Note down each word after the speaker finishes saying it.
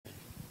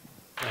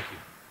Thank you.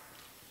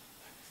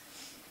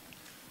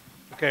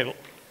 Okay,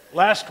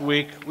 last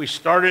week we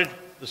started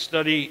the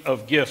study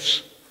of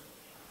gifts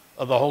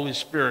of the Holy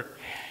Spirit.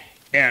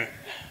 And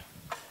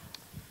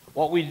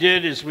what we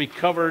did is we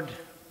covered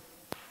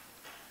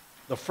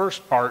the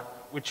first part,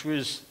 which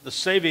was the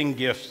saving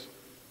gift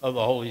of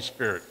the Holy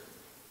Spirit.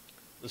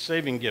 The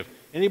saving gift.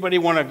 Anybody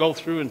want to go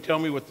through and tell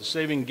me what the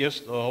saving gifts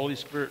of the Holy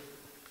Spirit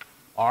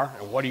are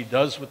and what he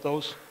does with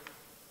those?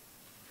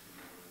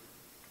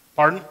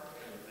 Pardon?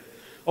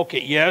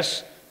 Okay,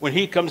 yes. When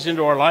he comes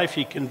into our life,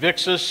 he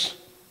convicts us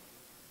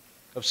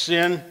of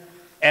sin.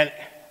 And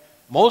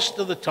most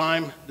of the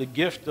time, the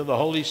gift of the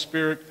Holy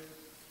Spirit,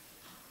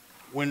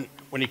 when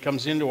he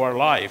comes into our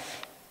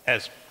life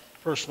as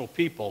personal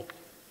people,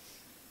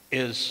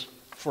 is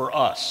for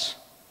us.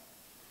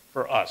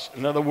 For us.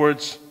 In other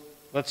words,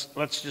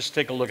 let's just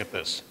take a look at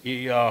this.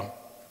 He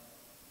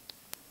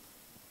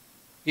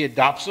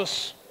adopts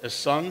us as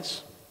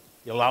sons.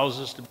 He allows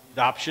us to be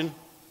adoption.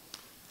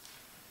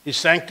 He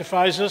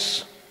sanctifies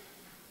us.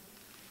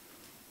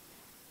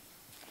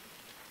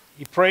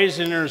 He prays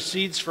and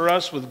intercedes for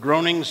us with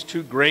groanings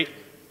too great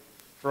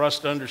for us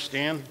to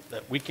understand,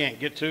 that we can't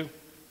get to,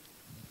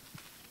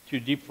 too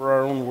deep for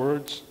our own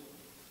words.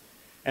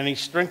 And he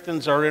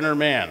strengthens our inner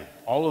man.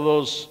 All of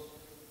those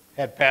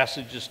had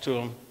passages to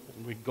them,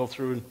 and we go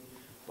through. And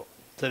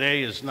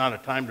today is not a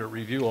time to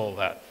review all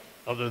that,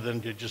 other than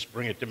to just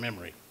bring it to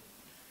memory.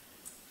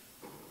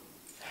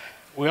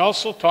 We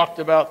also talked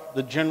about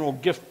the general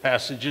gift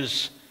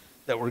passages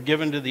that were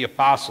given to the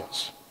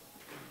apostles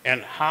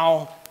and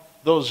how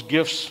those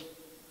gifts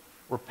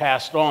were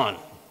passed on.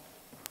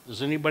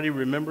 Does anybody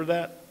remember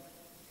that?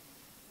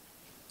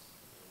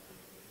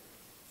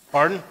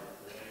 Pardon?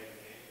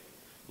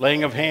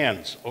 Laying of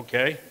hands,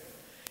 okay.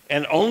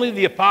 And only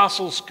the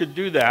apostles could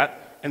do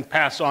that and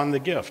pass on the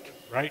gift,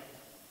 right?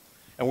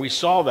 And we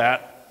saw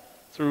that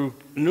through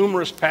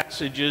numerous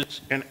passages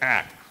in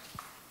Acts.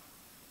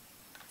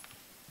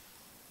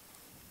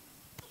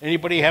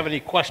 Anybody have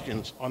any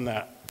questions on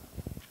that?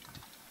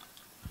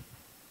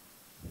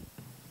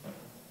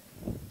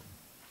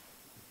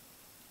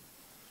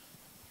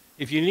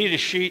 If you need a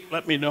sheet,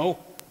 let me know.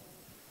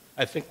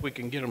 I think we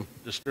can get them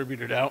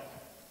distributed out.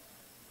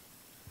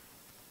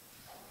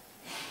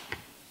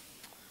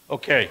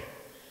 Okay,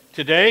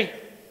 today,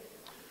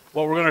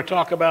 what we're going to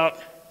talk about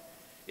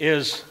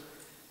is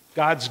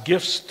God's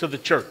gifts to the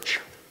church.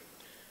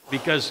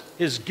 Because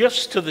his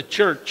gifts to the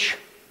church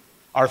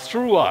are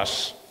through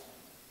us,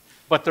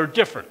 but they're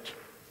different.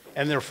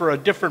 And they're for a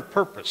different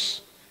purpose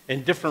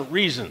and different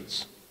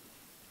reasons.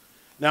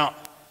 Now,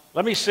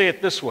 let me say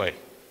it this way.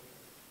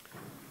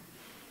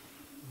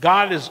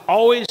 God has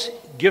always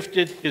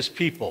gifted his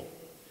people.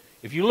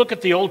 If you look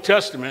at the Old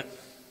Testament,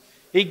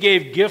 he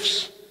gave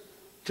gifts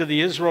to the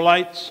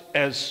Israelites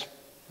as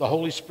the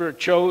Holy Spirit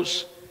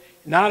chose.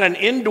 Not an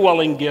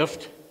indwelling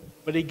gift,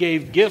 but he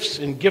gave gifts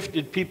and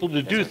gifted people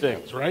to do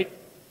things, right?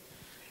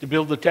 To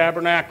build the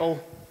tabernacle.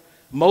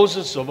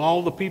 Moses, of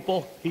all the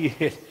people, he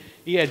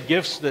had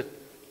gifts that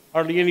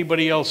hardly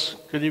anybody else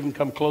could even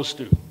come close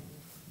to.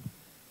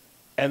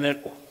 And then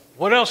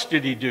what else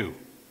did he do?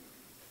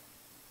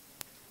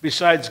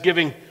 Besides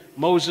giving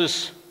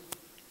Moses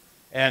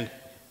and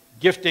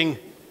gifting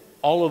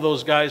all of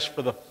those guys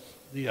for the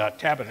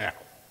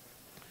tabernacle,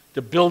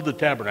 to build the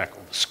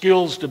tabernacle, the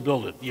skills to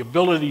build it, the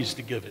abilities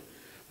to give it.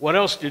 What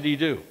else did he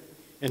do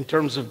in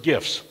terms of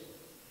gifts?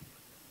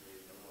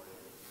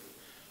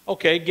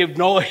 Okay, give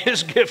Noah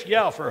his gift,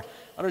 yeah, for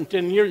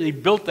 110 years. He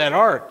built that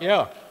ark,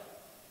 yeah.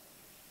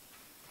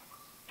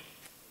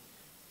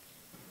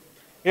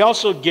 He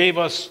also gave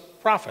us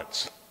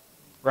prophets,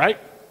 right?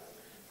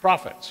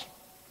 Prophets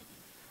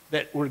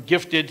that were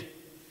gifted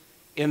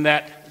in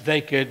that they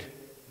could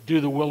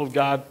do the will of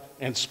God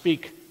and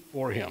speak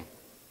for him.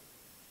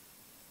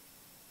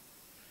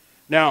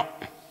 Now,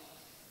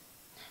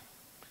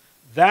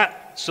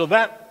 that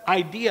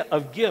idea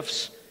of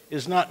gifts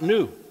is not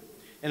new.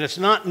 And it's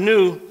not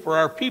new for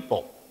our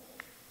people,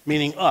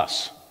 meaning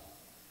us.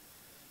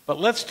 But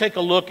let's take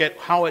a look at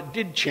how it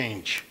did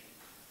change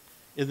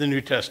in the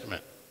New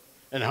Testament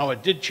and how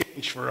it did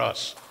change for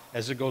us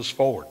as it goes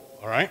forward,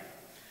 all right?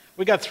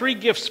 We got 3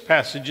 gifts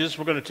passages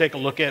we're going to take a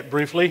look at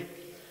briefly.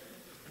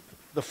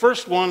 The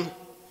first one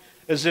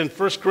is in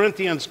 1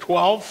 Corinthians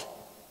 12.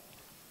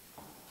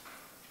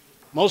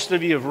 Most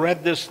of you have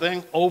read this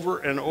thing over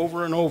and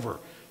over and over.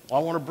 Well,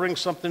 I want to bring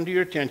something to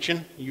your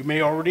attention. You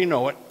may already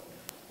know it,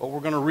 but we're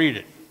going to read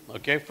it.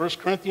 Okay, 1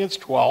 Corinthians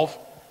 12.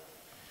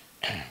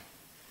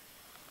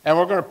 And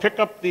we're going to pick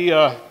up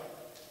the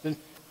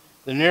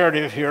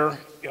narrative here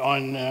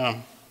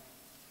on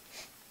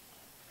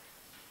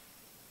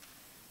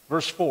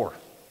verse 4.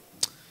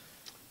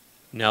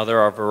 Now there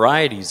are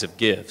varieties of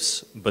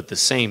gifts, but the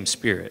same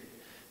Spirit.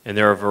 And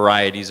there are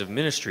varieties of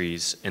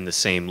ministries, and the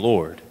same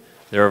Lord.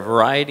 There are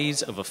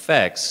varieties of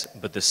effects,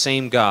 but the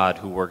same God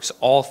who works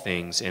all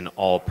things in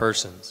all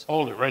persons.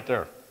 Hold it right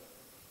there.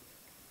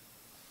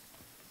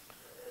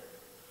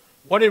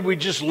 What did we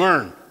just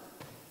learn?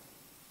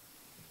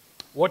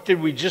 What did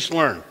we just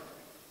learn?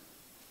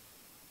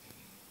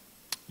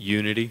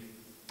 Unity.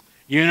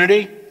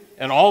 Unity,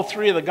 and all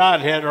three of the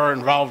Godhead are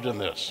involved in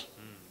this.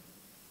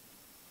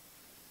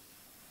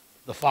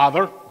 The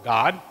Father,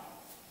 God,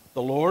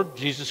 the Lord,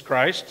 Jesus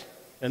Christ,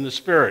 and the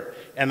Spirit.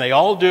 And they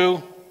all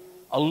do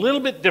a little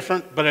bit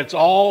different, but it's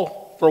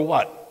all for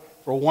what?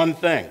 For one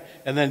thing.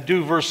 And then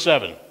do verse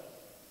 7.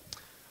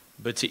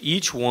 But to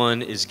each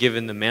one is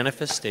given the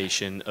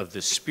manifestation of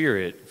the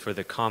Spirit for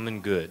the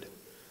common good.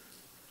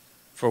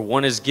 For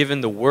one is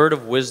given the word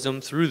of wisdom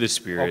through the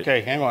Spirit.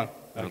 Okay, hang on.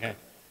 Okay.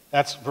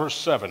 That's verse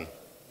 7.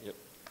 Yep.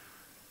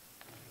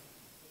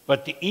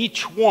 But to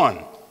each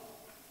one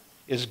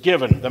is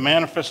given the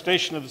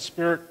manifestation of the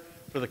Spirit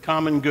for the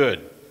common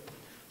good.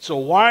 So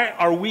why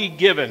are we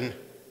given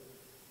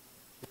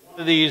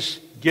one of these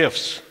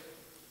gifts?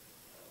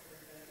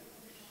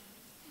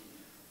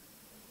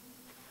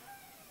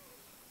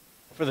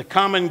 For the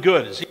common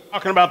good. Is he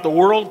talking about the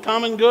world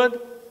common good?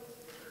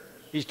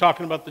 He's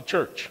talking about the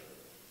church.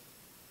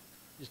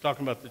 He's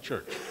talking about the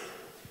church.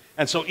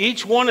 And so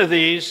each one of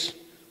these,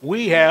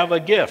 we have a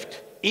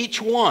gift.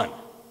 Each one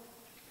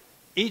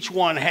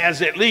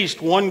has at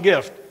least one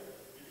gift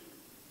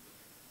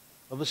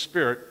of the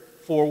Spirit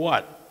for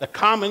what? The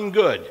common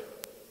good.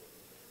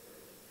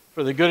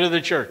 For the good of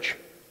the church.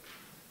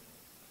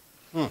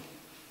 We're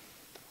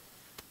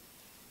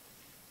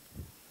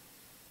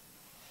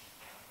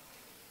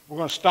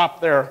going to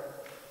stop there.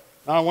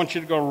 Now I want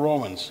you to go to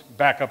Romans.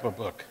 Back up a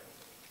book.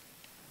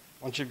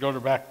 I want you to go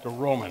back to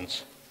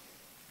Romans.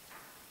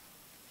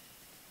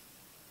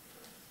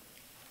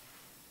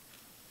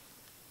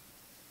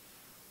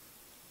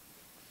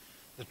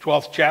 The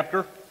 12th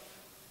chapter.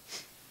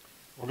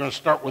 We're going to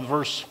start with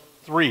verse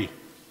 3.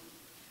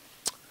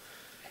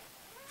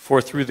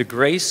 For through the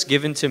grace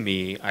given to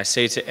me, I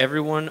say to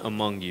everyone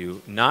among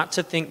you, not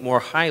to think more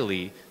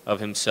highly of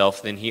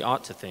himself than he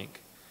ought to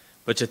think,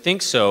 but to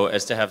think so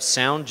as to have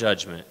sound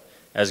judgment,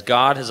 as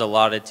God has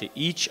allotted to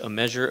each a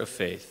measure of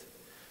faith.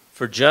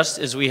 For just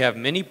as we have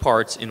many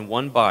parts in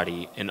one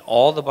body, and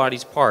all the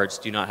body's parts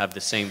do not have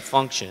the same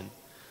function,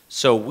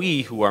 so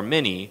we who are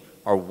many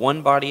are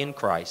one body in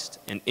Christ,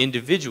 and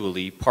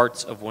individually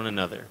parts of one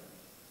another.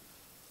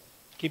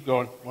 Keep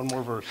going. One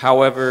more verse.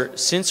 However,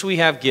 since we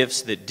have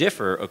gifts that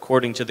differ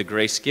according to the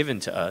grace given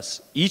to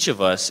us, each of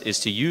us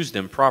is to use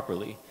them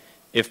properly.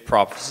 If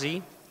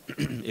prophecy,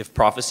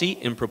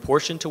 in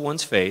proportion to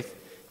one's faith,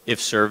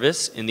 if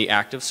service, in the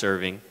act of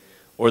serving,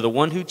 or the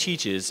one who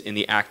teaches in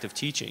the act of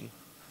teaching,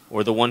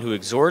 or the one who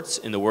exhorts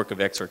in the work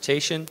of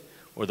exhortation,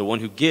 or the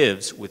one who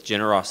gives with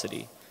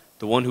generosity,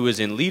 the one who is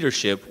in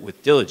leadership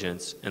with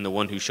diligence, and the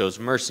one who shows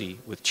mercy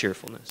with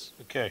cheerfulness.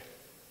 Okay.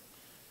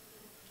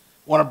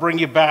 I want to bring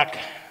you back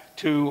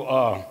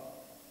to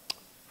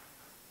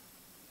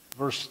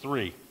verse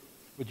 3.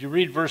 Would you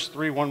read verse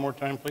 3 one more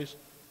time, please?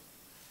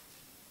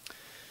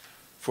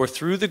 For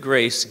through the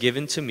grace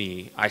given to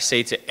me, I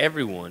say to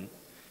everyone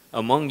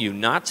among you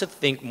not to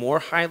think more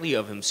highly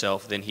of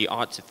himself than he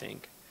ought to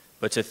think,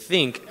 but to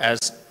think as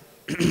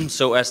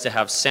so as to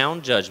have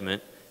sound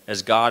judgment,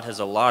 as God has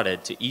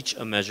allotted to each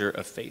a measure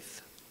of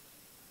faith.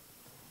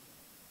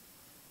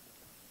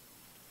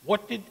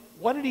 What did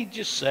he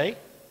just say?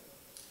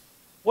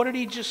 What did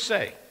he just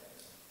say?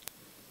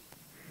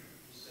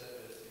 He said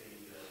that the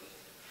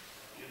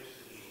gifts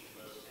that each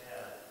of us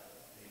have,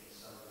 maybe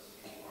some of us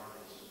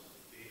aren't as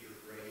big or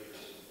great or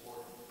as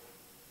important,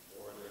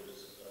 or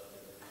there's each of us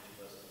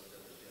must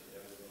understand that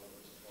everyone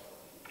is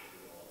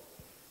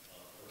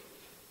all perfect.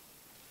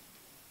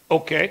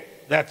 Okay,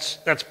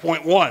 that's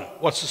point one.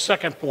 What's the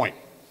second point?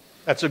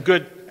 That's a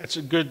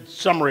good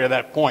summary of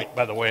that point,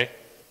 by the way.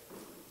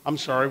 I'm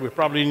sorry, we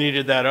probably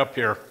needed that up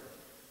here.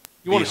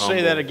 You want to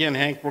say that again,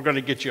 Hank? We're going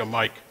to get you a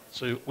mic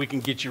so we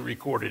can get you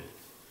recorded.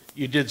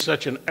 You did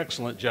such an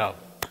excellent job.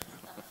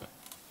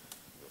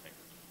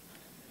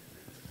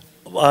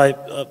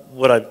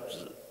 What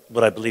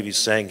I believe he's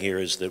saying here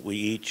is that we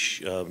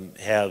each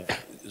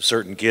have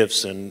certain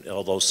gifts, and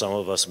although some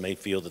of us may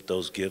feel that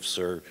those gifts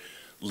are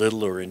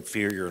little or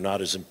inferior or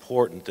not as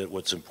important, that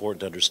what's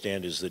important to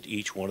understand is that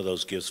each one of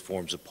those gifts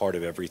forms a part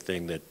of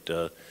everything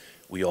that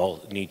we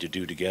all need to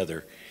do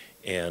together.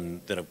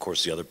 And then, of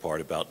course, the other part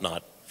about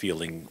not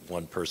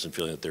one person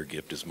feeling that their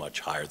gift is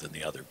much higher than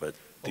the other. But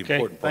the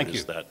important part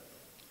is that.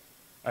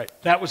 All right,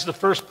 that was the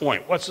first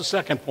point. What's the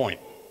second point?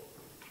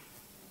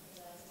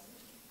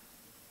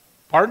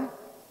 Pardon?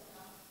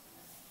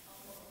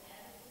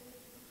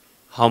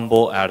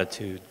 Humble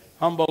attitude.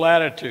 Humble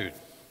attitude.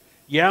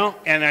 Yeah,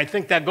 and I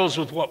think that goes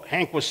with what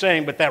Hank was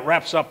saying, but that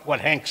wraps up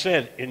what Hank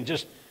said in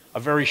just a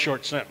very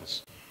short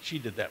sentence. She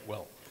did that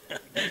well.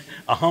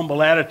 A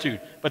humble attitude.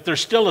 But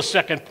there's still a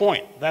second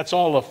point. That's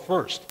all of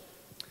first.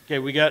 Okay,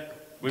 we've got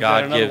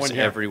God another gives one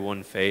here.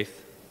 everyone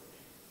faith.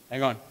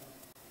 Hang on.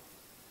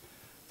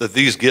 That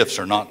these gifts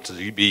are not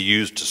to be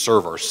used to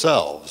serve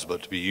ourselves,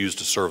 but to be used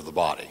to serve the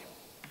body.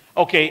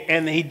 Okay,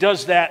 and he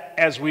does that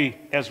as we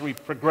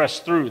progress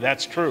through.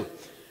 That's true.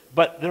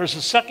 But there's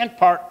a second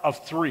part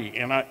of 3,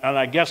 and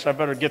I guess I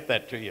better get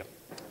that to you.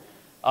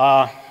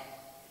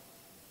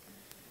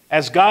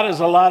 As God has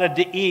allotted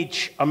to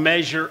each a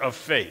measure of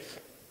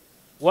faith.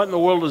 What in the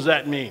world does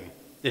that mean?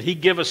 Did he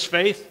give us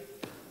faith?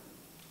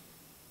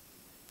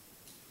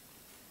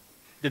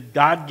 Did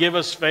God give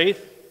us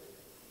faith?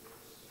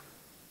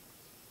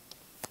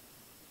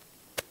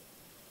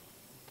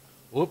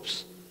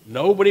 Whoops.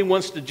 Nobody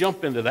wants to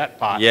jump into that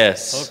pot.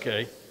 Yes.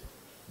 Okay.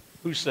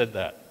 Who said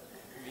that?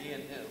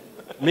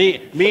 Me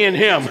and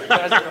him.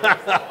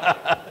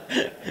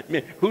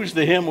 Who's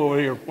the him over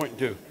here pointing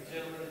to?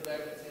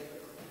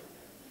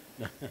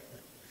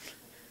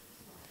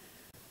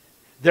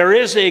 There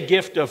is a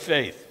gift of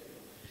faith,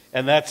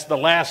 and that's the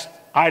last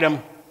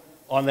item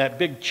on that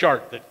big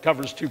chart that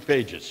covers 2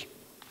 pages.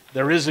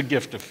 There is a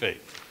gift of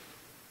faith.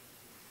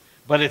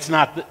 But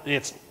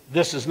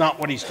this is not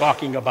what he's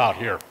talking about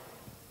here.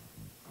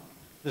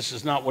 This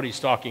is not what he's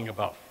talking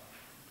about.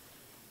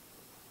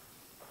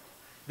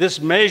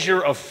 This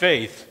measure of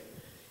faith,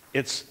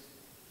 it's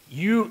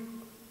you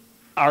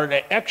are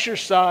to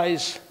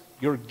exercise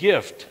your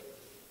gift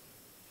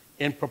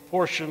in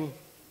proportion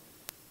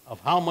of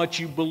how much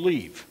you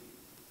believe.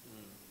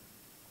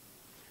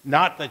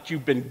 Not that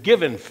you've been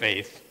given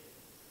faith,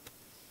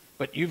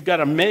 but you've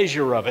got a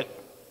measure of it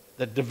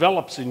that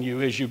develops in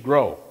you as you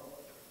grow.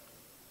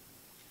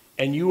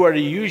 And you are to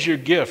use your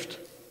gift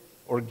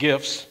or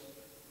gifts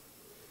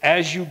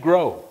as you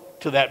grow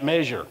to that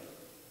measure.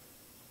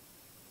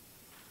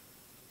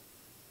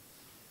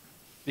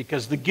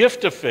 Because the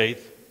gift of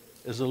faith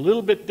is a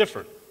little bit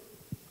different.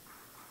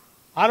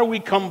 How do we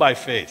come by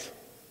faith?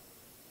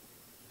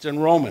 It's in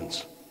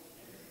Romans.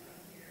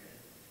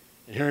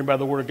 And hearing by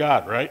the word of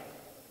God, right?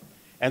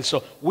 And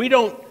so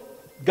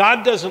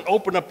God doesn't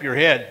open up your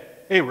head.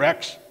 Hey,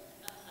 Rex,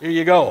 here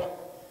you go.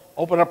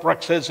 Open up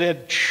Rex's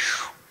head.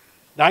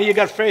 Now you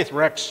got faith,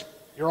 Rex.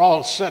 You're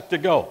all set to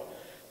go.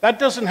 That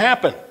doesn't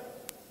happen.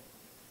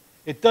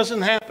 It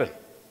doesn't happen.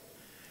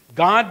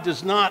 God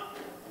does not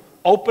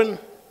open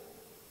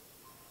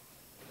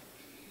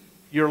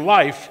your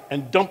life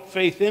and dump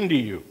faith into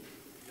you.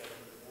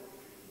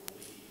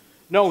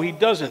 No, he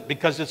doesn't,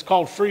 because it's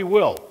called free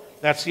will.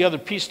 That's the other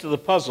piece to the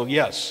puzzle,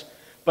 yes.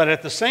 But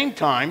at the same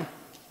time,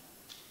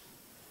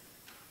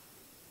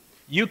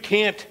 you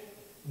can't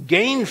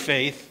gain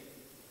faith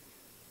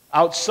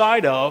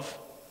outside of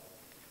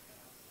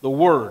the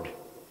Word.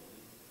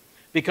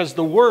 Because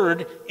the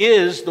Word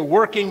is the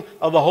working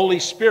of the Holy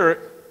Spirit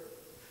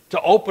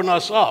to open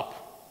us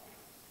up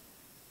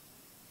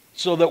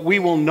so that we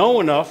will know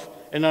enough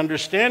and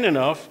understand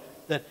enough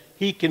that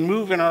he can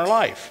move in our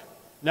life.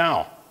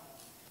 Now,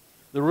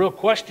 the real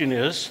question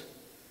is,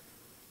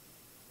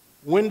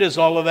 when does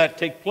all of that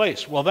take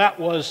place? Well, that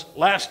was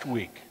last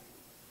week.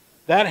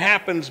 That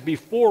happens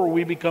before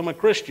we become a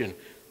Christian.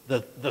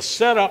 The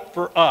setup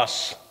for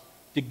us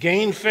to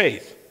gain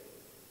faith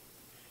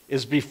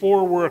is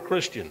before we're a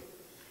Christian.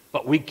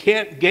 But we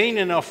can't gain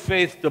enough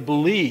faith to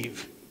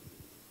believe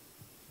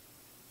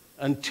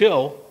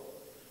until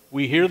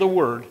we hear the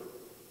Word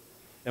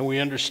and we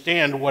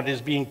understand what is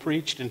being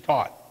preached and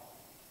taught.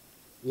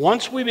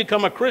 Once we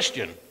become a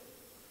Christian,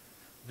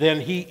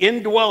 then he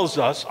indwells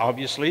us,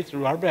 obviously,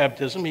 through our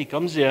baptism. He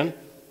comes in,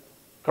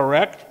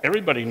 correct?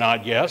 Everybody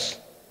nod yes.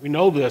 We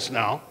know this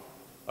now,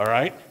 all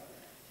right?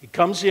 He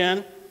comes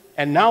in,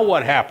 and now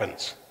what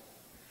happens?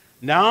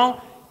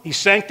 Now he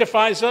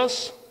sanctifies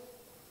us,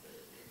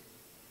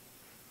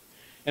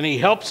 and he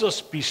helps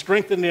us be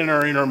strengthened in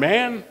our inner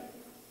man,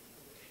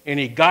 and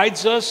he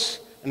guides us,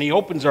 and he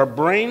opens our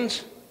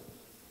brains.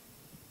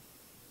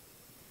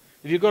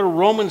 If you go to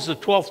Romans, the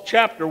 12th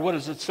chapter, what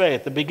does it say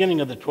at the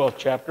beginning of the 12th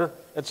chapter?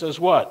 It says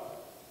what?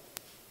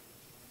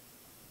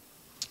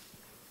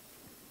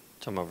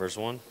 Talking about verse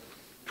 1?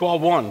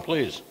 12:1,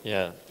 please.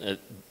 Yeah.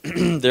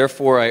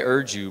 Therefore, I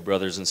urge you,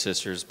 brothers and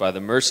sisters, by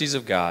the mercies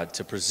of God,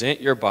 to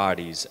present your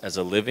bodies as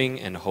a living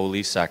and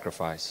holy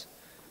sacrifice,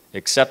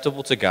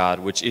 acceptable to God,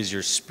 which is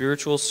your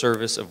spiritual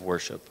service of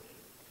worship.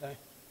 Okay.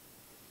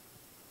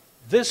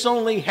 This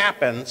only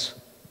happens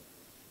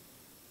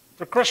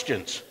for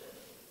Christians.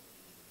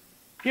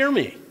 Hear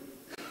me.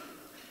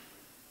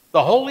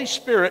 The Holy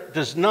Spirit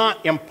does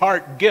not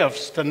impart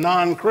gifts to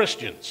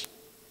non-Christians.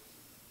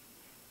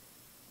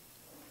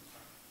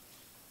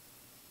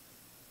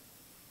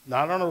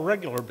 Not on a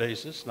regular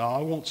basis. Now,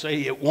 I won't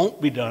say it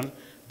won't be done,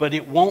 but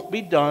it won't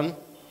be done,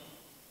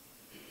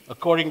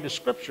 according to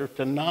Scripture,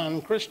 to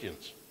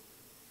non-Christians.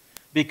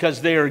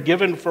 Because they are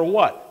given for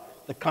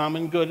what? The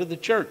common good of the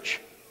church.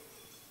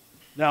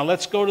 Now,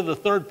 let's go to the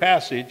third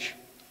passage,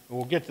 and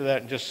we'll get to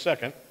that in just a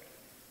second.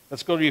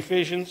 Let's go to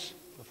Ephesians,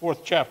 the 4th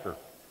chapter.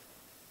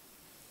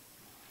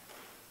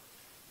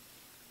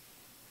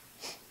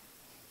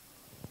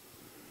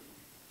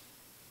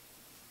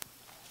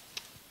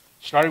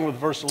 Starting with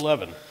verse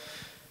 11.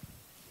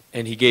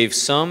 And he gave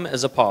some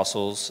as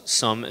apostles,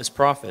 some as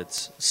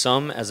prophets,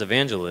 some as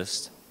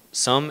evangelists,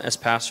 some as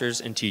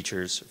pastors and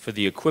teachers, for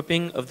the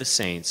equipping of the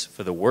saints,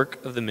 for the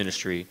work of the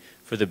ministry,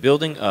 for the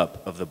building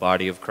up of the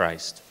body of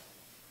Christ.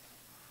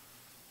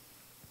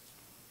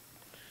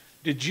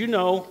 Did you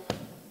know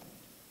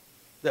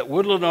that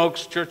Woodland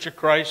Oaks Church of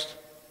Christ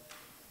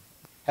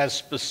has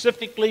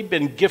specifically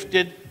been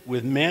gifted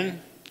with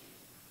men?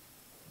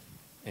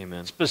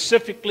 Amen.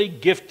 Specifically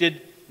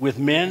gifted with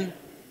men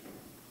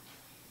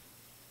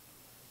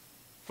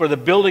for the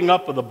building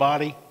up of the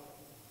body.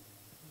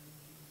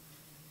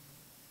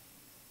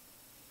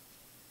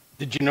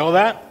 Did you know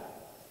that?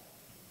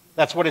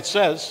 That's what it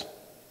says.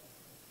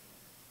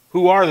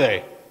 Who are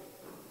they?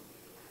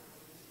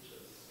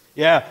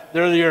 Yeah,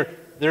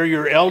 they're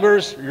your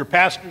elders, your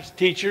pastors,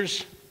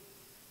 teachers,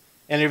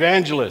 and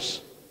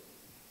evangelists.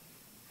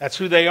 That's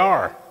who they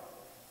are.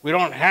 We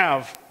don't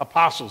have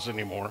apostles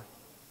anymore.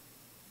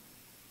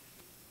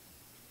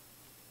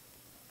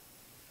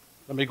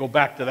 Let me go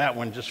back to that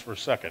one just for a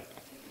second.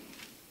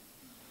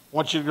 I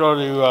want you to go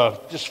to,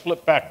 just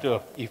flip back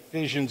to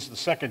Ephesians, the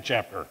 2nd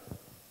chapter.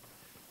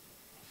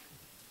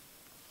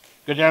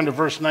 Go down to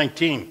verse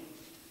 19.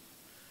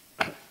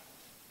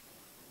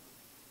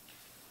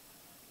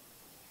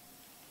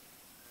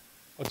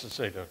 What's it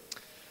say, Doug?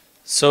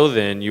 So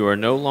then, you are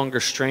no longer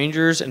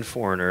strangers and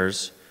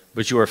foreigners,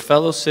 but you are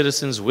fellow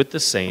citizens with the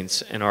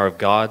saints and are of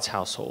God's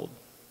household.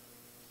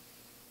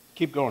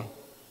 Keep going.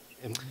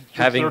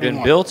 Having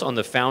been built on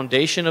the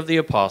foundation of the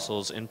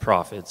apostles and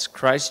prophets,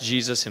 Christ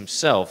Jesus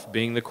himself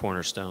being the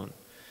cornerstone,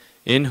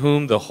 in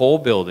whom the whole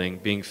building,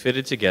 being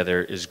fitted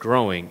together, is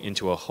growing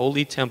into a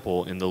holy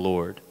temple in the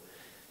Lord,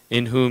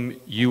 in whom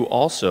you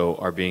also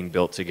are being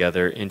built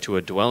together into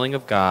a dwelling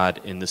of God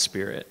in the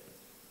Spirit.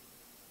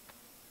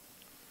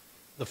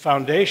 The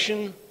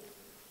foundation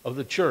of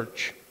the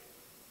church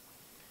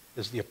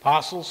is the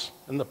apostles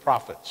and the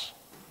prophets.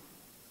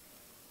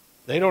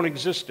 They don't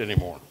exist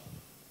anymore.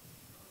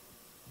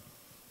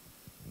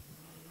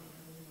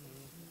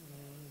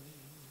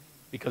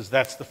 Because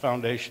that's the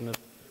foundation of,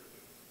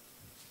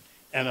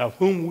 and of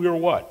whom we're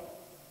what?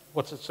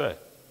 What's it say?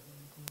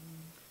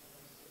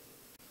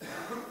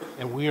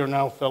 And we are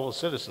now fellow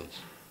citizens.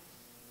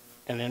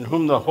 And in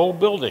whom the whole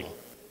building,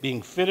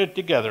 being fitted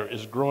together,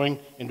 is growing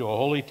into a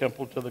holy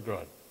temple to the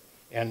God.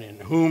 And in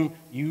whom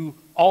you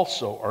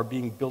also are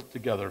being built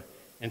together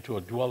into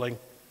a dwelling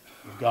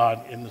of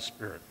God in the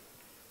Spirit.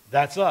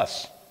 That's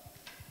us.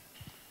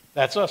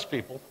 That's us,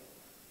 people.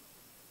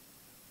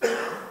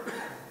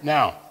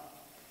 Now,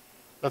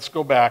 let's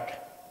go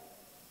back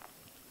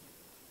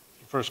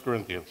to 1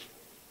 Corinthians.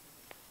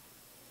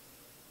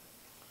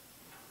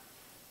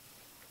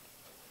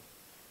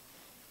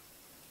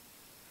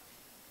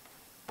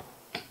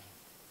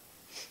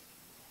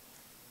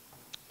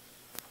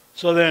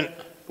 So then,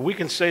 we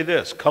can say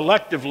this.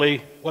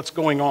 Collectively, what's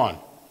going on?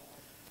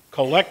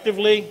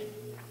 Collectively,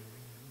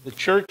 the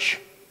church,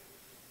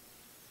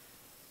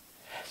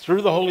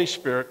 through the Holy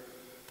Spirit,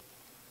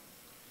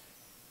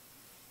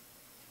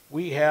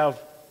 we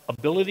have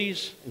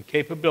abilities and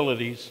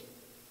capabilities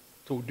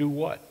to do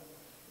what?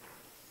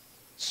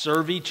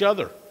 Serve each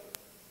other.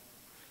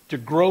 To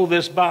grow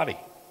this body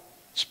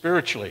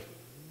spiritually.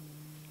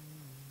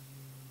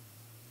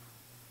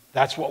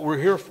 That's what we're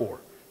here for.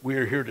 We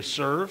are here to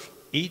serve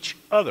each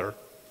other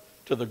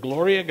to the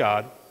glory of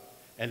God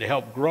and to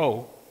help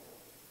grow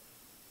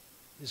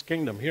his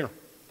kingdom here.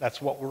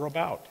 That's what we're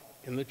about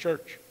in the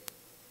church.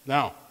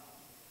 Now,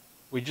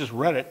 we just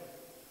read it.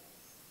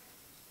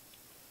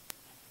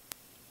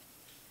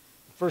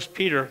 1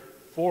 Peter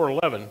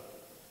 4:11.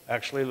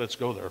 Actually, let's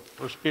go there.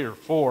 1 Peter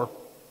 4.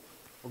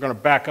 We're going to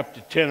back up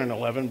to 10 and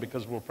 11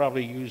 because we'll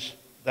probably use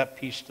that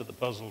piece to the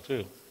puzzle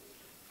too.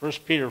 1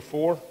 Peter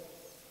 4.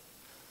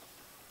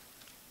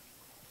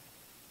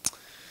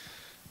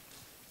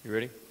 You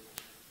ready?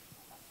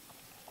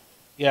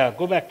 Yeah,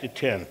 go back to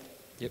 10.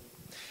 Yep.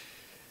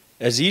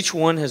 As each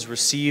one has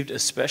received a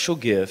special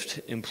gift,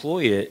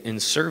 employ it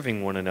in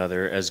serving one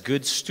another as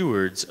good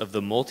stewards of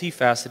the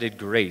multifaceted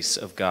grace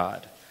of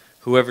God.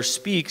 Whoever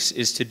speaks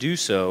is to do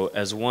so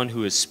as one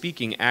who is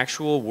speaking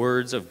actual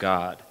words of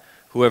God.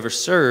 Whoever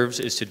serves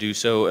is to do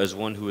so as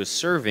one who is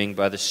serving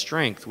by the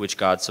strength which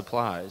God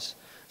supplies,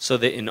 so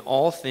that in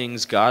all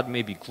things God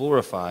may be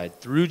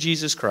glorified through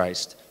Jesus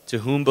Christ, to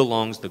whom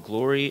belongs the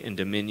glory and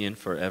dominion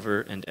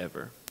forever and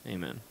ever.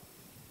 Amen.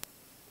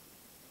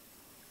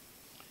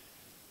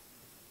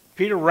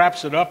 Peter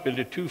wraps it up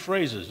into two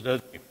phrases,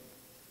 doesn't he?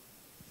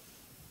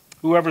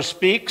 Whoever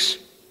speaks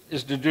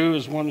is to do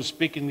as one who's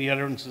speaking the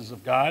utterances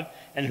of God,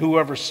 and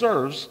whoever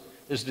serves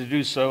is to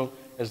do so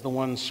as the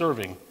one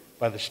serving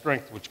by the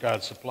strength which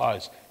God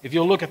supplies. If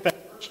you'll look at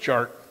that first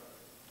chart,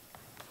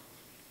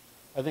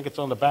 I think it's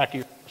on the back of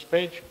your first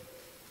page.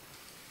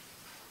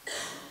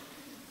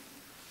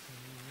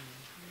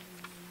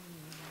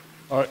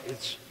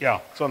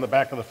 It's on the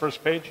back of the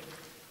first page.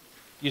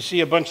 You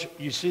see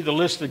the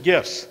list of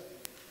gifts.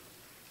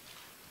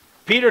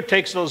 Peter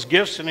takes those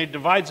gifts and he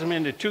divides them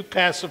into two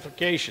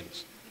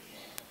classifications.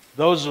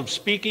 Those of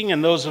speaking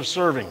and those of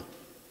serving.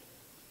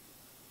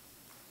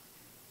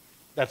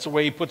 That's the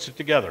way he puts it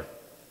together.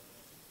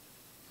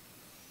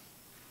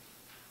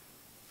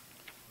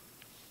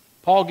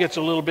 Paul gets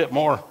a little bit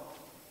more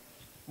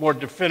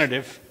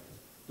definitive.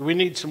 Do we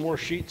need some more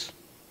sheets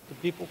to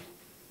people?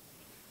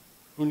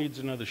 Who needs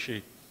another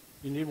sheet?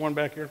 You need one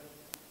back here?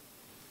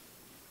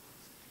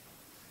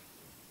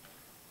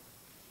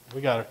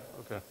 We got it.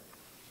 Okay.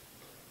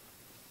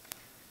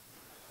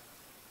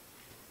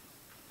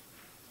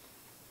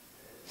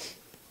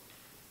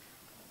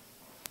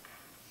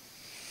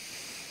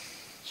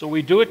 So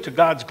we do it to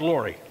God's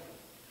glory.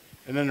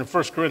 And then in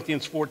 1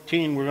 Corinthians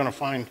 14, we're going to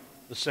find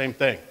the same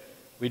thing.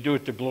 We do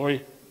it to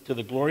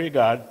the glory of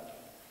God.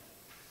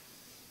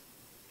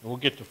 And we'll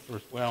get to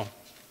first, well,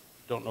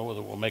 don't know whether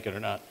we'll make it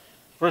or not.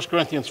 1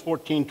 Corinthians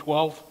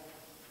 14:12.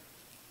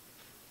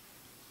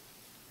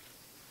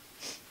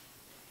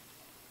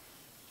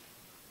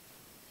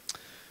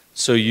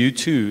 So you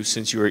too,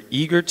 since you are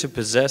eager to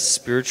possess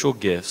spiritual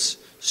gifts,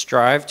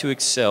 strive to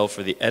excel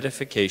for the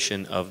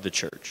edification of the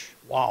church.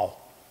 Wow.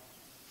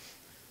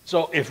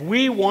 So if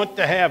we want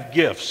to have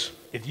gifts,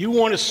 if you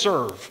want to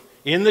serve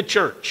in the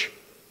church,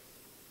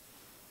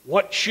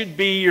 what should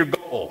be your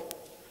goal?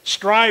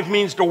 Strive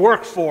means to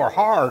work for,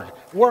 hard,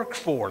 work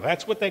for.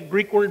 That's what that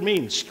Greek word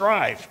means,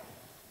 strive.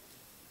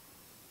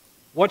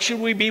 What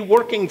should we be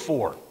working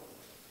for?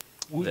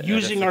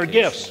 Using our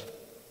gifts.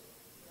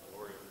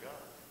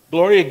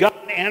 Glory to God,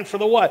 and for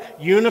the what?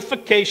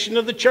 Unification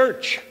of the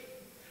church,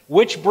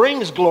 which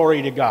brings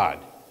glory to God.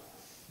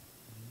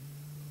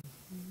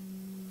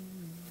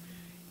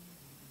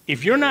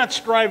 If you're not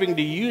striving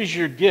to use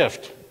your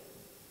gift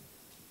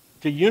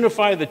to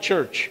unify the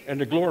church and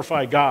to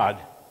glorify God,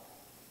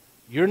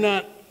 you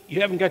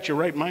haven't got your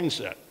right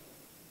mindset.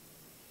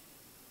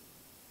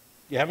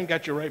 You haven't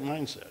got your right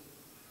mindset.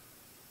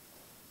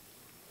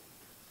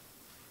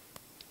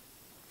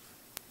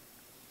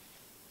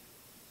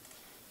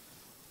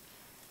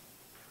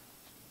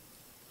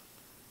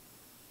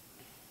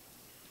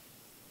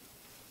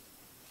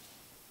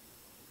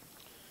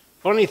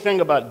 Funny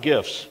thing about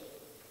gifts,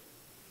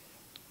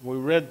 we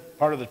read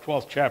part of the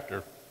 12th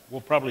chapter.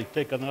 We'll probably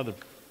take another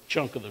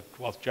chunk of the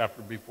 12th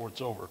chapter before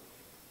it's over.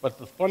 But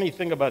the funny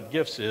thing about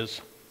gifts is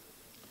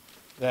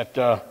that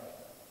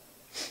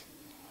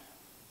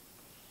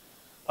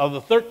of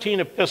the 13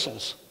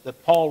 epistles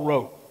that Paul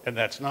wrote, and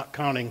that's not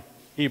counting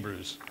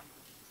Hebrews,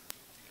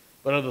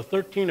 but of the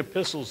 13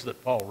 epistles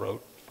that Paul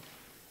wrote,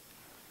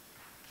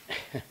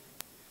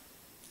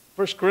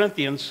 1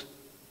 Corinthians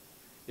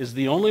is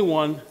the only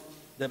one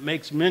that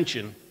makes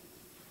mention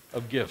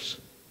of gifts.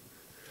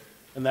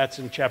 And that's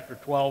in chapter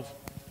 12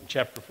 and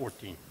chapter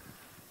 14.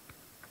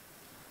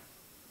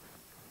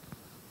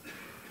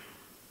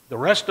 The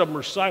rest of them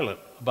are silent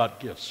about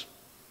gifts,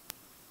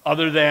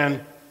 other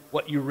than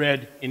what you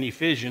read in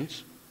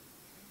Ephesians,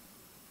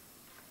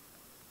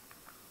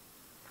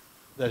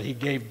 that he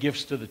gave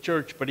gifts to the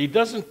church, but he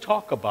doesn't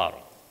talk about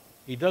them.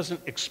 He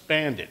doesn't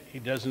expand it. He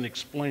doesn't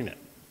explain it.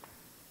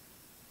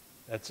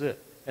 That's it.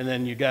 And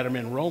then you got them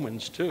in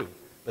Romans too.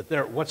 But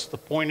there, what's the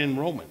point in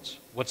Romans?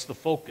 What's the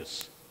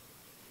focus?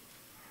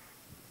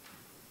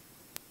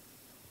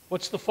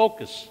 What's the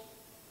focus?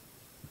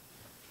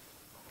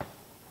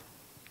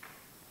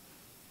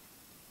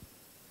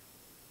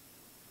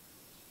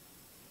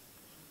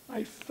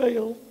 I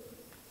fail.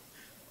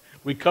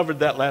 We covered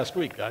that last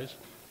week, guys.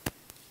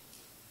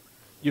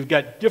 You've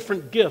got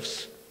different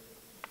gifts.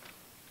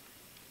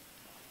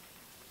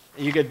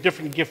 And you get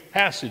different gift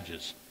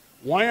passages.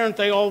 Why aren't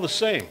they all the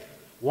same?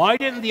 Why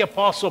didn't the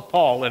Apostle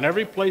Paul, in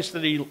every place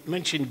that he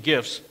mentioned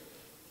gifts,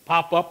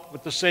 pop up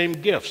with the same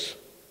gifts?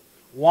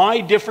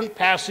 Why different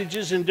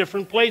passages in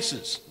different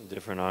places?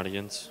 Different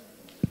audience.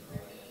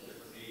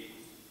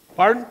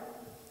 Pardon?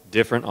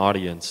 Different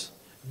audience.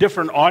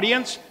 Different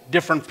audience,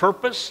 different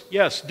purpose,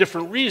 yes,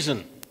 different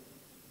reason.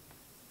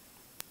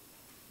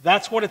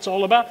 That's what it's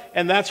all about,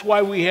 and that's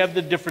why we have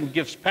the different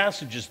gifts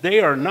passages. They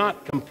are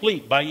not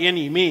complete by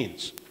any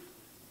means.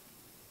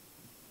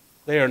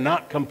 They are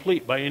not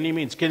complete by any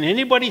means. Can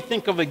anybody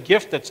think of a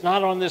gift that's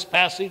not on this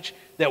passage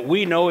that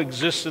we know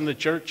exists in the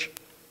church?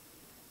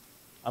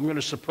 I'm going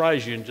to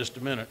surprise you in just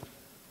a minute.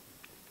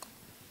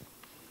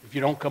 If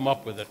you don't come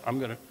up with it, I'm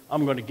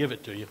going to give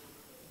it to you.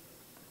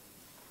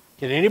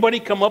 Can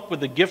anybody come up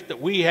with a gift that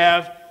we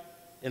have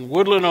in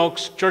Woodland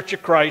Oaks Church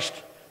of Christ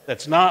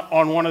that's not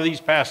on one of these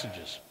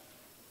passages?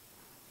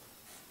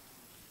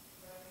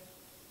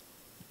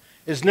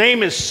 His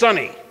name is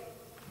Sonny.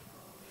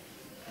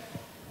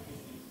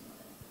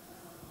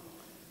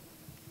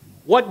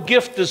 What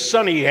gift does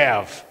Sonny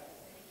have?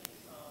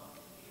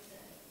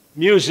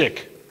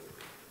 Music.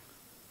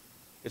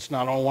 It's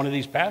not on one of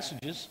these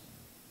passages.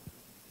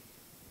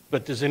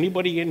 But does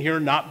anybody in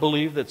here not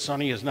believe that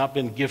Sonny has not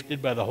been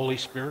gifted by the Holy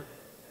Spirit?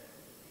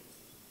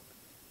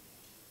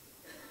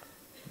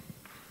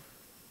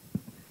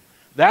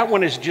 That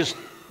one is just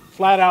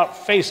flat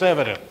out face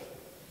evident.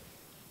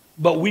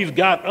 But we've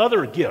got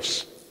other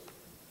gifts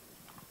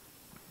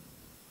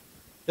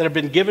that have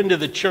been given to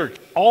the church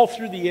all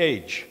through the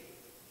age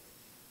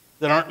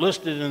that aren't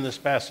listed in this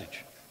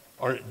passage,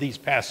 or these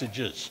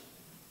passages.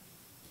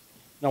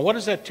 Now, what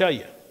does that tell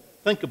you?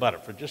 Think about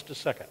it for just a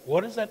second.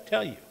 What does that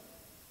tell you?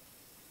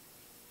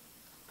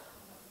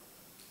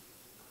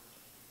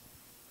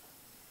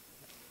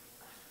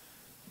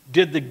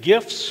 Did the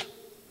gifts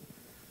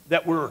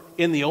that were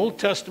in the Old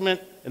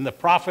Testament and the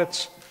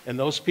prophets and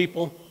those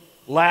people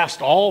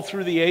last all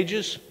through the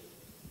ages?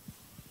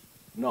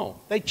 No,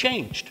 they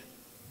changed.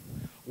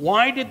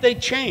 Why did they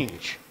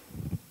change?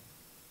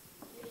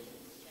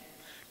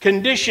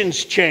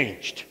 Conditions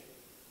changed.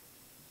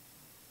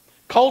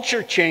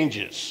 Culture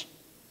changes.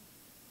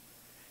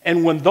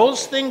 And when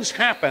those things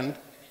happen,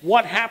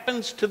 what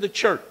happens to the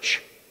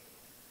church?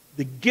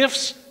 The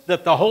gifts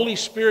that the Holy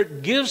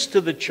Spirit gives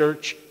to the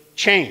church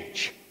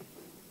change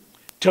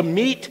to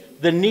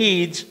meet the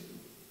needs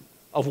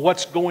of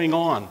what's going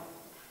on.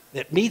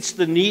 That meets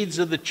the needs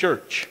of the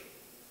church.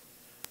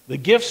 The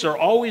gifts are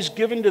always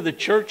given to the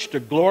church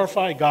to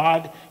glorify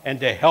God and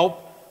to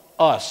help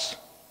us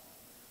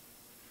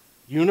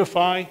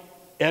unify,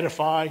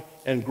 edify,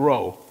 and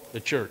grow the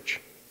church.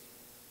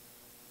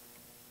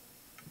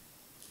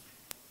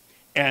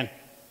 And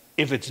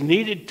if it's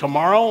needed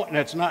tomorrow and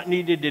it's not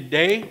needed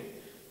today,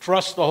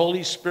 trust the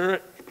Holy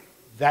Spirit,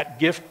 that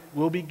gift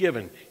will be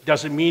given.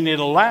 Doesn't mean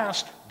it'll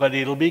last, but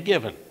it'll be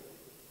given.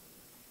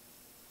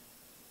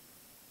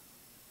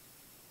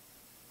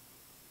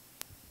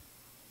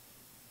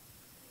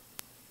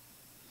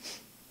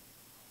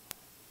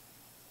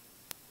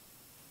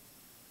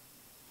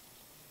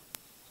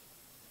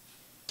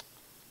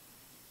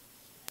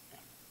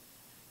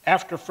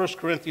 After 1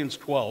 Corinthians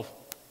 12,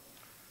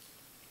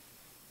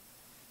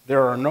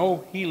 there are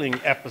no healing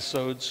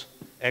episodes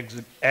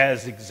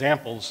as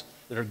examples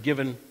that are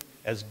given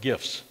as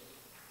gifts.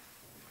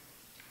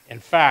 In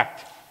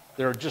fact,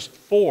 there are just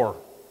 4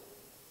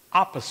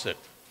 opposite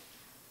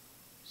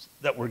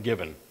that were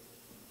given.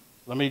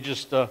 Let me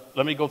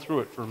go through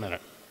it for a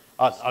minute.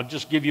 I'll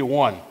just give you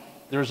one.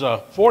 There's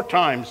 4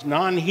 times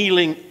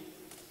non-healing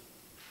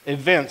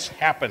events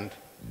happened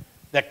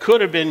that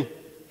could have been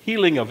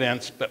healing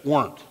events but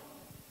weren't.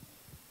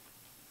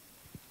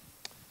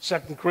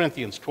 2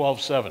 Corinthians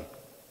 12:7.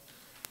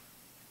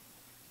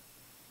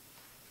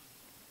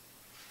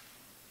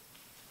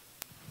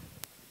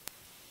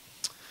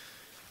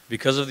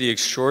 Because of the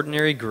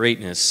extraordinary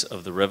greatness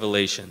of the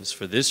revelations,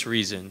 for this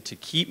reason, to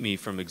keep me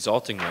from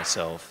exalting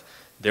myself,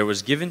 there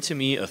was given to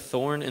me a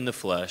thorn in the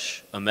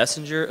flesh, a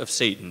messenger of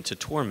Satan to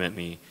torment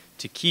me,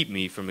 to keep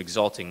me from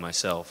exalting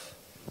myself.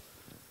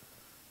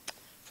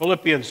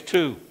 Philippians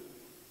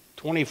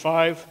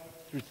 2:25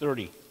 through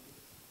 30.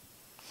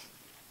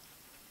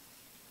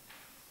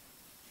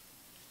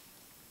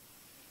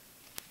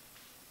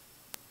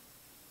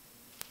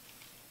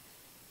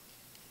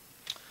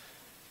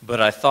 But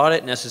I thought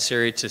it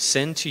necessary to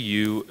send to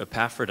you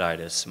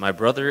Epaphroditus, my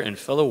brother and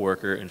fellow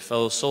worker and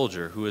fellow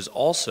soldier, who is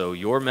also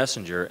your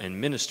messenger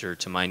and minister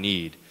to my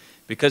need,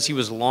 because he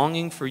was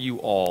longing for you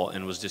all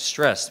and was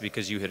distressed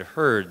because you had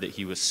heard that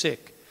he was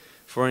sick.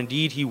 For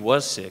indeed he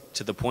was sick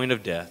to the point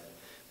of death,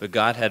 but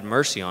God had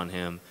mercy on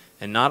him,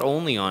 and not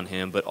only on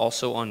him, but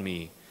also on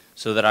me,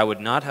 so that I would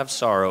not have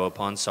sorrow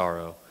upon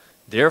sorrow.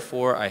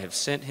 Therefore I have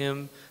sent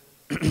him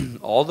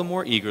all the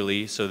more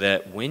eagerly, so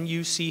that when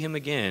you see him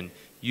again,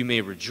 you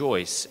may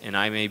rejoice, and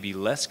I may be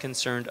less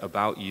concerned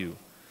about you.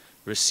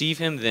 Receive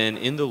him then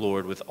in the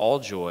Lord with all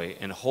joy,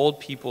 and hold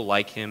people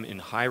like him in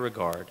high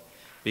regard,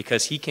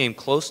 because he came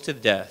close to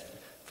death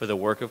for the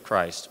work of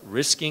Christ,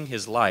 risking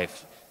his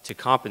life to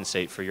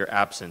compensate for your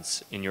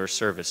absence in your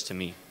service to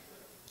me.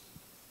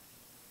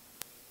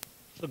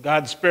 So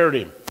God spared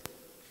him.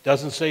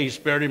 Doesn't say he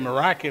spared him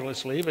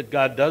miraculously, but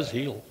God does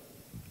heal.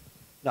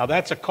 Now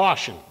that's a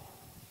caution.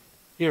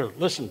 Here,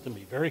 listen to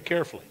me very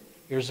carefully.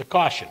 Here's a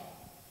caution.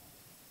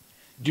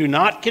 Do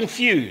not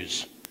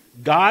confuse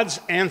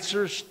God's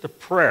answers to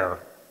prayer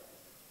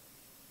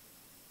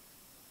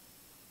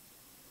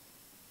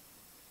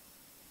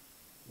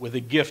with a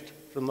gift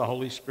from the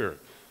Holy Spirit.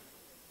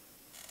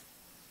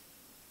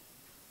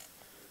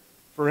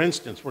 For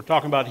instance, we're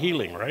talking about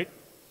healing, right?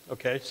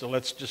 Okay, so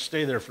let's just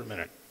stay there for a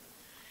minute.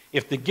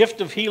 If the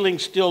gift of healing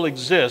still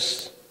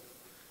exists,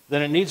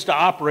 then it needs to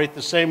operate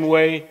the same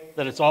way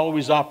that it's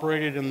always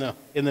operated in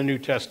the New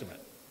Testament.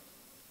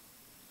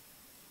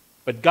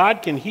 But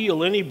God can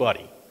heal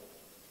anybody,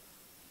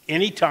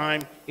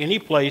 anytime, any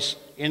place,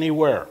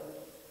 anywhere.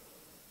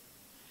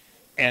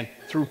 And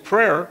through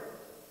prayer,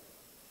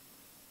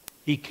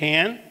 he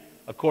can,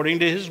 according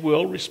to his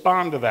will,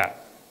 respond to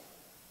that.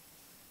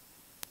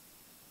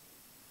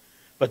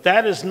 But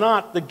that is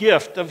not the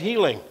gift of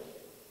healing.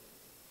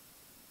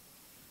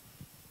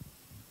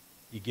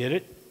 You get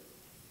it?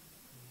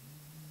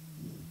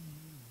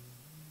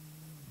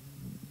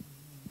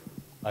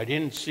 I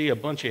didn't see a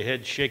bunch of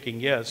heads shaking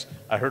yes.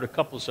 I heard a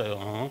couple say,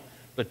 uh-huh.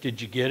 But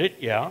did you get it?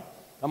 Yeah.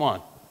 Come on.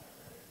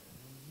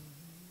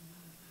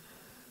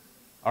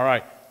 All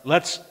right.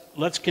 Let's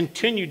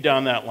continue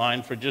down that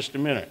line for just a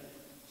minute.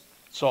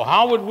 So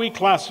how would we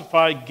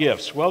classify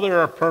gifts? Well, there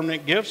are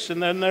permanent gifts,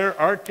 and then there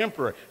are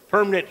temporary.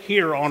 Permanent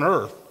here on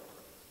earth.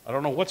 I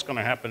don't know what's going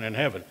to happen in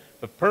heaven,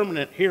 but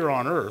permanent here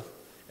on earth.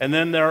 And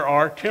then there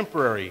are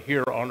temporary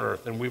here on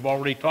earth, and we've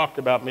already talked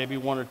about maybe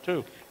 1 or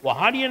 2. Well,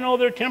 how do you know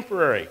they're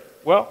temporary?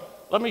 Well,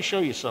 let me show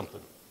you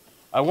something.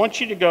 I want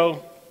you to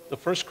go to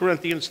 1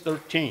 Corinthians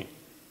 13.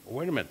 Well,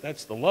 wait a minute,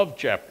 that's the love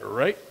chapter,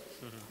 right?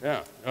 Mm-hmm.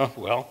 Yeah. Oh,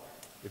 well,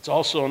 it's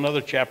also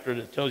another chapter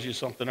that tells you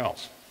something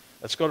else.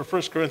 Let's go to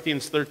 1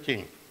 Corinthians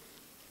 13.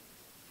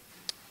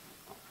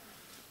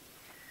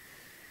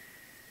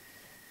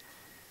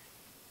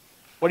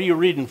 What are you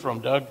reading from,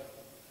 Doug?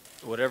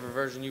 Whatever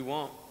version you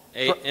want.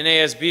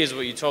 NASB is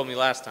what you told me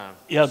last time.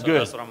 Yeah, so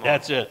good. That's what I'm on.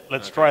 That's it.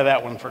 Let's Okay. try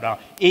that one for now.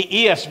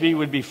 ESV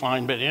would be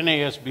fine, but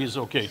NASB is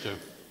okay too.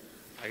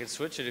 I can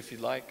switch it if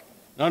you'd like.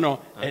 No,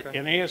 Okay.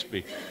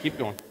 NASB. Keep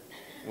going.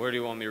 Where do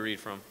you want me to read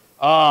from?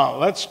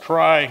 Let's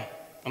try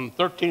on the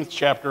 13th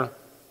chapter.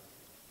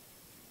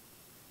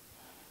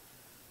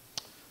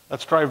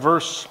 Let's try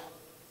verse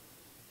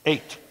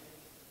 8.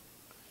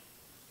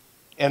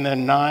 And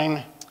then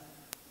 9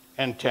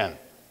 and 10.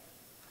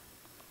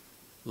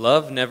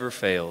 Love never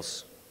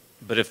fails,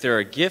 but if there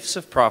are gifts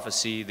of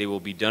prophecy, they will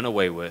be done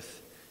away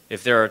with.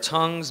 If there are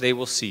tongues, they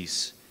will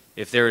cease.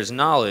 If there is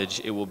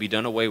knowledge, it will be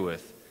done away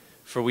with.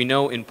 For we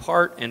know in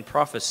part and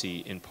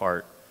prophesy in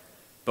part.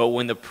 But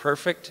when the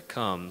perfect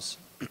comes,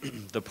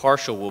 the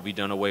partial will be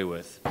done away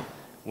with.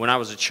 When I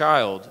was a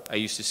child, I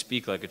used to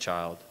speak like a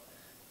child,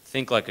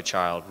 think like a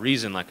child,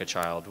 reason like a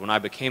child. When I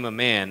became a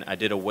man, I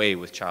did away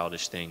with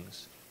childish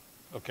things.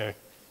 Okay.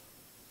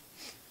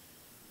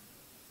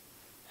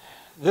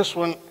 This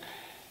one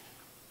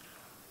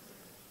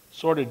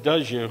sort of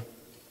does you.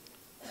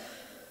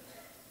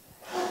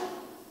 I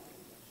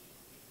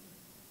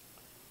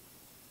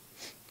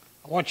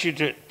want you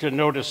to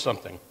notice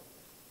something.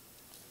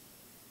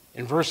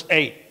 In verse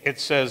 8, it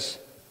says,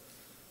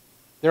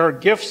 there are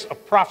gifts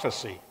of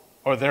prophecy,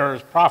 or there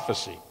is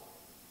prophecy.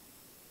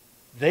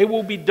 They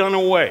will be done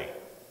away.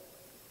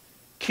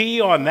 Key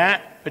on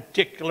that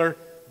particular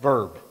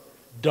verb,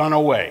 done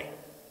away,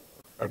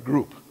 a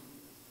group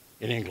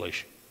in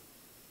English.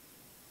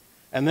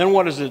 And then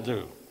what does it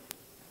do?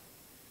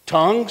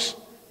 Tongues,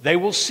 they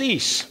will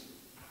cease.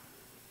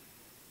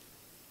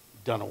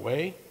 Done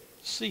away,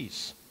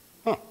 cease.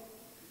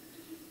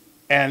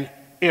 And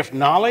if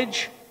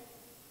knowledge,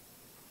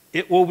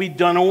 it will be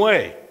done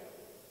away.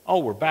 Oh,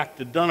 we're back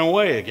to done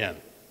away again.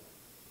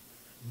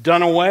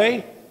 Done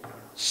away,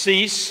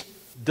 cease,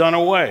 done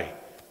away.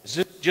 Is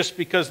it just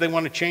because they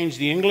want to change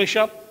the English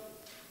up?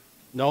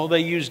 No, they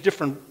use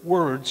different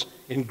words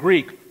in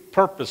Greek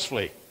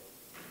purposefully.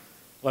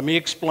 Let me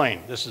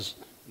explain. This is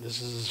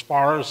as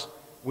far as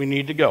we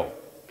need to go.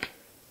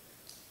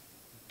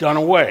 Done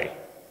away.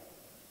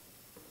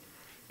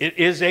 It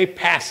is a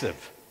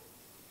passive.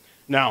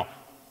 Now,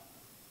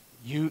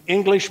 you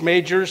English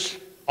majors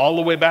all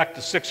the way back to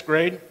 6th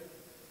grade,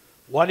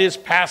 what is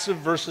passive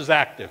versus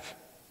active?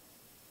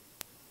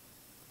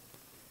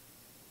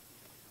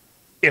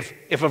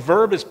 If a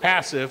verb is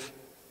passive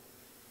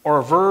or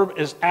a verb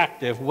is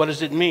active, what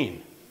does it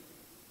mean?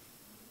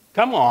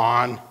 Come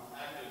on.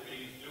 Active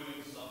means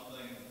doing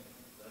something.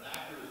 An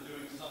actor is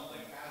doing something.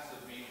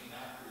 Passive means an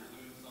actor is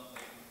doing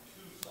something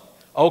to something.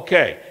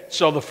 Okay,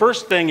 so the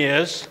first thing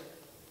is,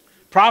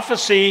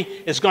 prophecy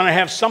is going to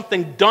have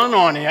something done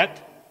on it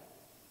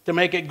to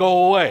make it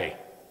go away.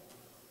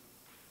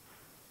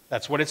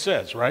 That's what it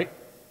says, right?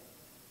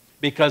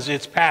 Because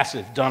it's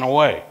passive, done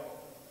away.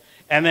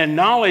 And then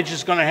knowledge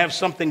is going to have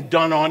something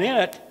done on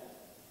it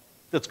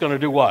that's going to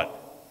do what?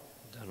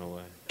 Done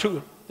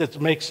away. That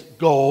makes it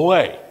go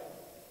away.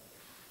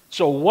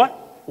 So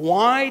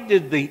why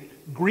did the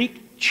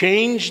Greek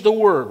change the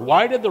word?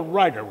 Why did the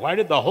writer, why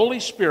did the Holy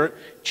Spirit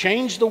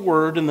change the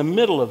word in the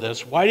middle of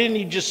this? Why didn't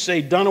he just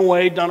say done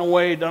away, done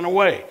away, done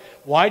away?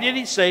 Why did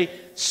he say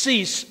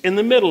cease in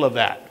the middle of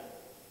that?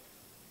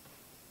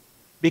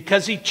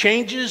 Because he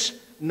changes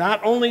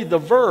not only the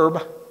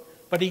verb,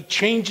 but he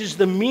changes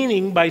the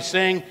meaning by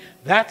saying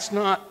that's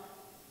not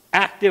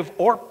active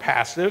or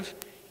passive.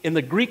 In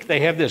the Greek,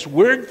 they have this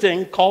weird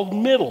thing called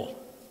middle,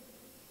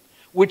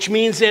 which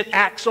means it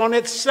acts on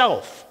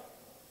itself.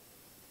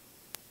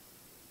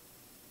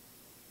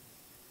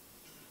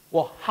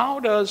 Well, how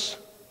does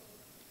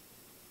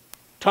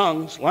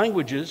tongues,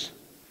 languages,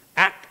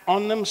 act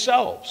on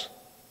themselves?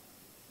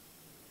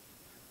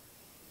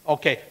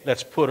 Okay,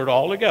 let's put it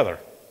all together.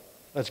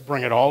 Let's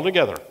bring it all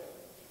together.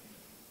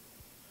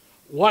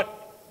 What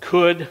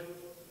could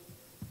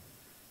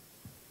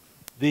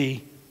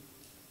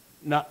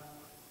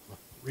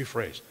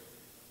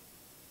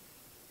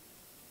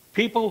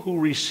people who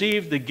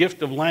received the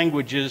gift of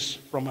languages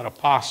from an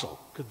apostle,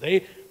 could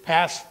they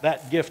pass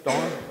that gift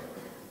on?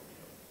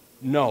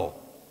 No.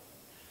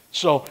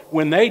 So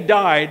when they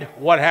died,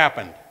 what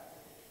happened?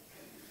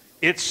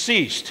 It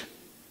ceased.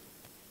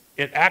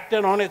 It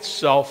acted on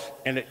itself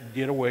and it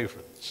did away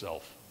from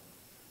itself.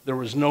 There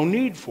was no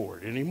need for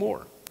it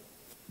anymore.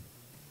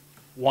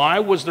 Why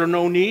was there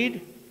no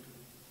need?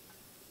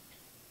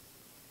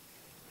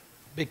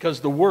 Because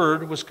the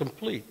word was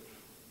complete,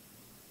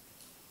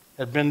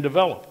 had been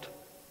developed,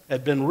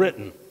 had been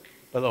written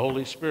by the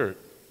Holy Spirit.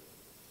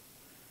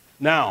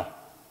 Now,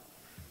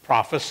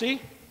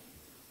 prophecy,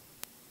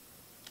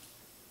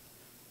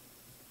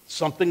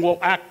 something will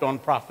act on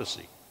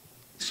prophecy.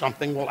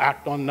 Something will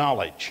act on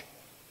knowledge.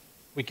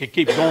 We could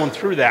keep going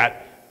through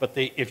that, but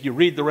if you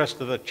read the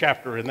rest of the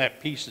chapter in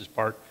that pieces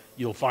part,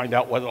 you'll find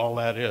out what all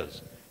that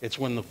is. It's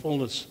when the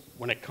fullness,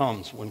 when it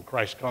comes, when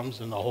Christ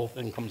comes and the whole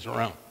thing comes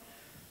around.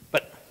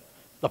 But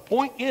the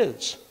point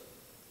is,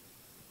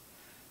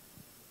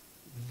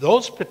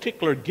 those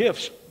particular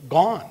gifts,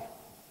 gone.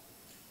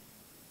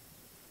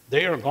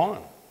 They are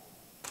gone.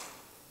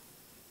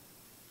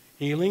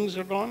 Healings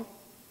are gone.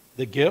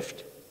 The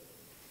gift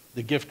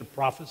of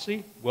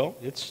prophecy, well,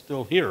 it's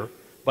still here,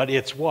 but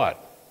it's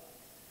what?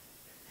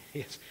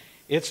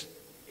 It's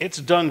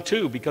done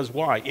too, because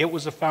why? It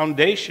was a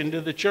foundation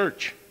to the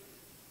church.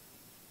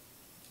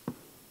 Do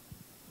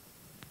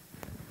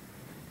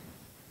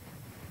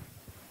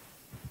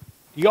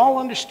y'all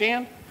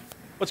understand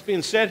what's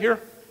being said here?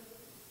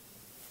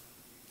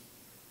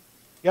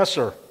 Yes,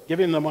 sir. Give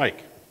him the mic.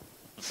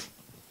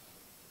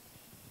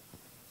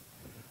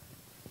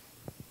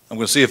 I'm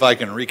going to see if I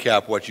can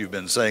recap what you've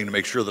been saying to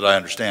make sure that I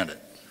understand it.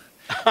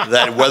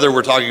 That whether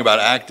we're talking about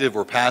active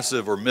or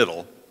passive or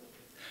middle,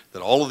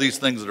 that all of these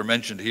things that are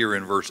mentioned here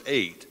in verse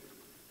 8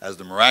 as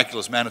the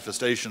miraculous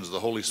manifestations of the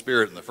Holy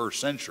Spirit in the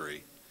first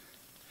century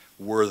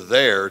were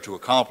there to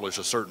accomplish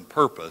a certain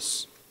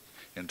purpose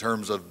in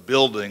terms of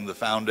building the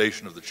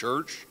foundation of the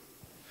church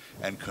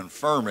and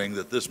confirming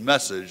that this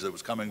message that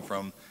was coming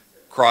from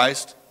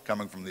Christ,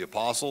 coming from the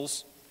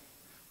apostles,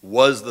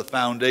 was the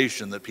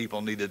foundation that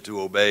people needed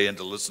to obey and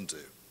to listen to.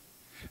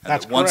 And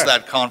That's that once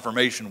correct. that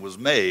confirmation was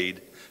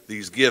made,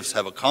 these gifts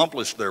have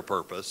accomplished their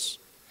purpose,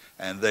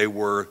 and they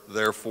were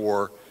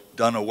therefore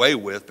done away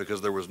with because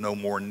there was no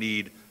more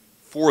need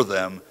for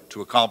them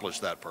to accomplish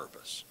that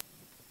purpose.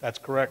 That's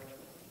correct.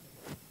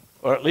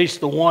 Or at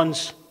least the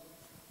ones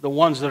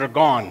that are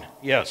gone,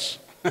 yes.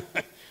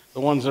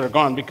 The ones that are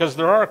gone, because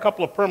there are a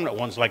couple of permanent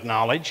ones like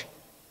knowledge.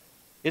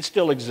 It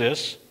still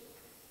exists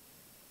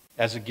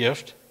as a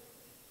gift.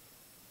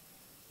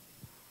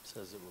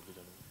 Says it will be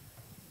done.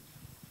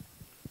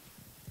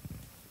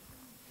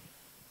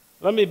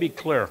 Let me be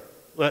clear.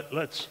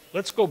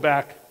 Let's go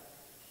back.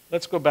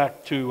 Let's go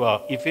back to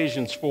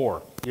Ephesians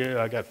 4.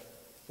 Yeah, I got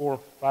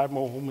 5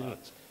 more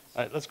minutes.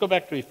 All right, let's go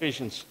back to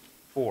Ephesians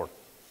 4.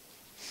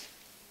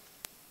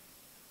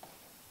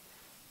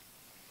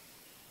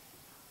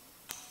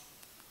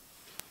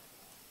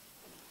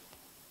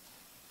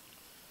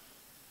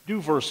 Do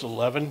verse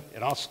 11,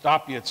 and I'll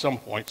stop you at some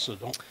point, so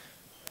don't.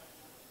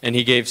 And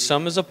he gave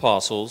some as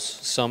apostles,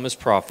 some as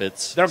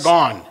prophets. They're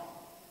gone.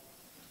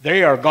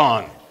 They are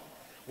gone.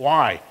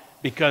 Why?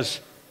 Because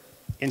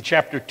in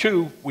chapter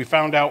 2, we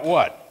found out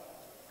what?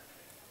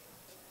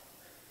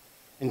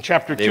 In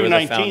chapter They were the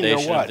 2:19, they're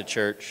foundation what? of the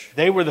church.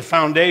 They were the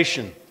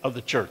foundation of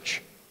the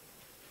church.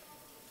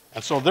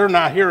 And so they're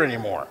not here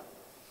anymore.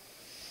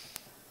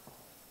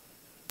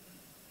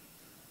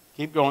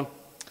 Keep going.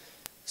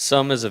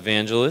 Some as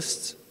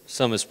evangelists,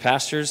 some as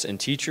pastors and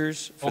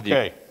teachers.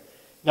 Okay.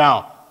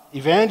 Now,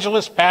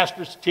 evangelists,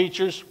 pastors,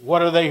 teachers,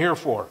 what are they here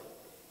for?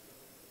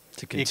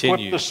 To continue.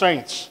 Equip the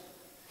saints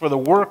for the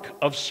work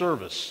of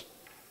service.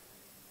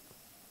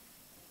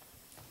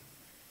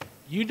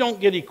 You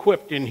don't get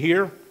equipped in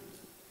here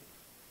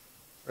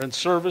or in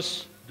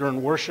service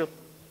during worship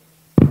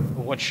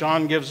or what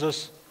Sean gives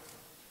us.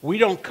 We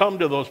don't come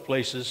to those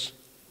places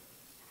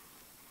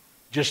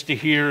just to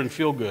hear and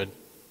feel good.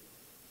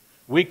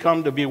 We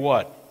come to be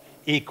what?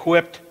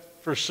 Equipped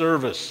for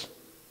service.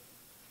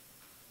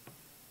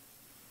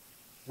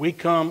 We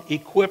come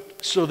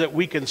equipped so that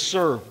we can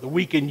serve, that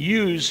we can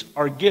use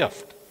our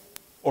gift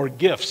or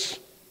gifts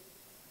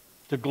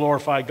to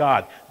glorify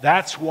God.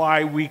 That's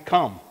why we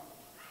come.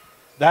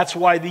 That's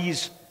why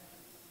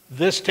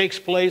this takes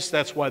place.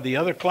 That's why the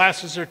other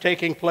classes are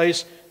taking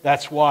place.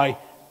 That's why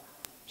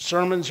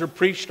sermons are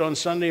preached on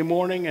Sunday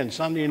morning and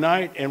Sunday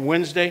night and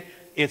Wednesday.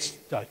 It's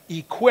to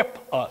equip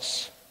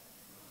us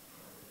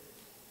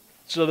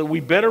so that we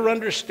better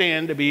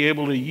understand to be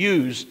able to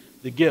use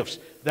the gifts.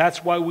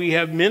 That's why we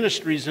have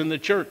ministries in the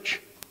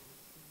church.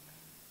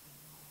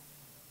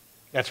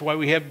 That's why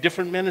we have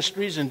different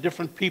ministries and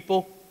different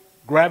people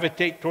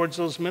gravitate towards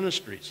those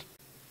ministries.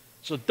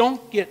 So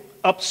don't get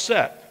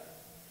upset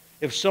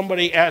if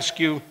somebody asks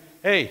you,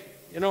 hey,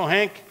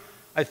 Hank,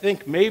 I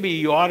think maybe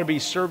you ought to be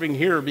serving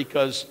here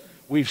because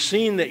we've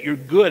seen that you're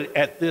good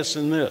at this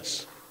and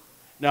this.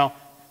 Now,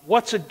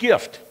 what's a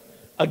gift?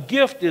 A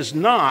gift is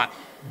not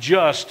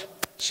just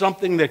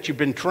something that you've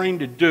been trained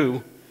to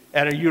do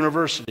at a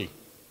university.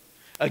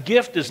 A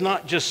gift is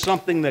not just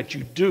something that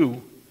you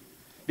do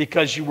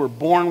because you were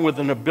born with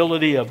an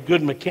ability of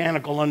good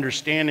mechanical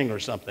understanding or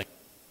something.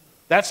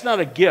 That's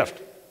not a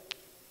gift.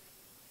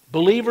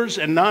 Believers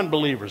and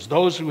non-believers,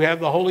 those who have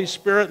the Holy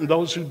Spirit and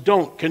those who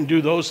don't, can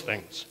do those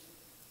things.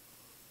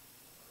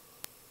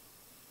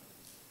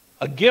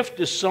 A gift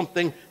is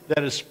something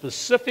that is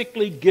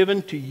specifically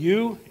given to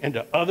you and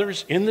to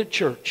others in the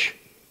church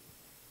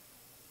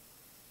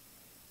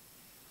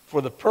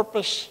for the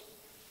purpose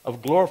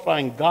of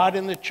glorifying God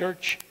in the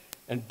church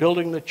and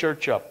building the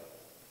church up.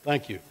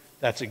 Thank you.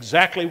 That's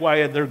exactly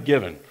why they're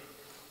given.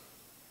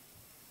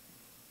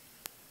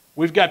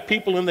 We've got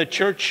people in the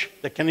church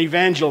that can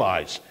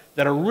evangelize,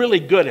 that are really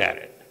good at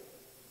it.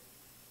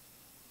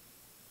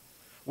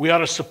 We ought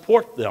to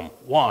support them.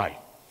 Why?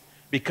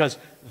 Because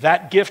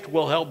that gift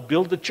will help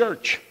build the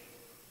church.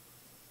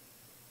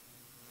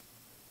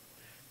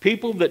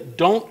 People that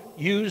don't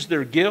use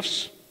their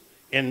gifts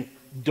and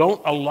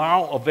don't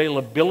allow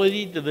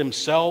availability to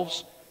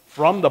themselves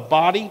from the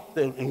body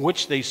in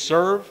which they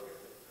serve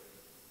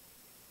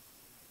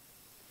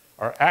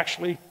are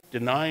actually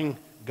denying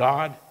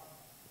God.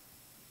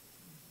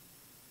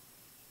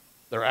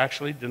 They're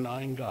actually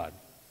denying God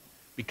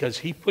because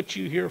He put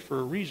you here for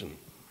a reason.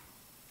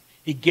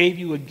 He gave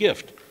you a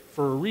gift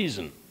for a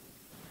reason.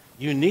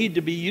 You need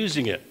to be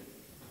using it.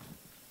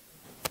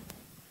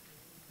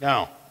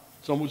 Now,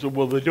 someone said,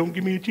 well, they don't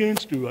give me a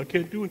chance to. I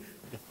can't do it.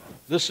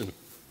 Listen,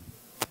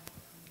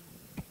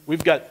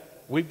 we've got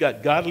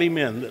godly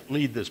men that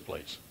lead this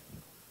place.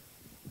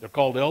 They're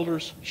called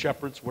elders,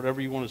 shepherds, whatever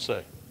you want to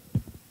say.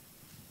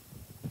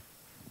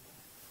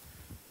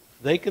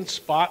 They can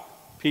spot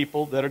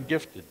people that are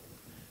gifted,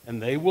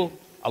 and they will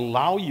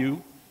allow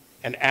you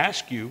and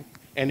ask you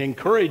and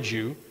encourage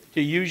you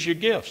to use your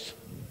gifts.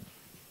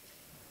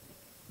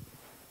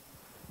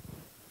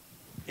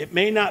 It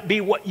may not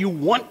be what you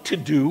want to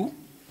do.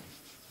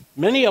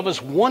 Many of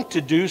us want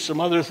to do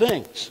some other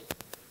things.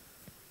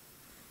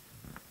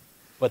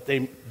 But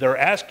they're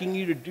asking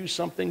you to do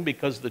something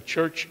because the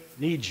church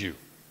needs you.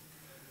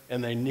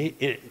 And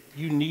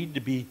you need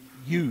to be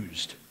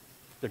used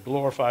to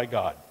glorify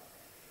God.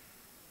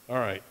 All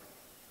right.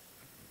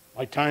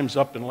 My time's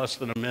up in less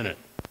than a minute.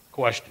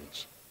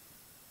 Questions?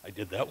 I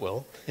did that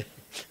well.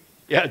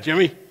 Yeah,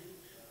 Jimmy?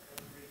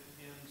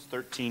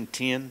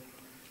 13:10,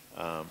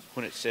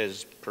 when it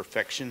says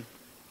perfection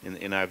in the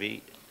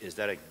NIV, is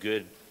that a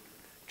good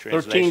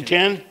translation?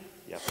 13:10?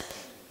 Yeah.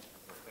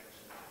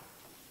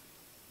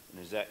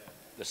 And is that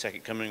the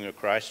second coming of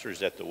Christ, or is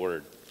that the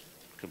word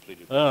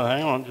completed? Oh,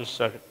 hang on just a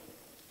second.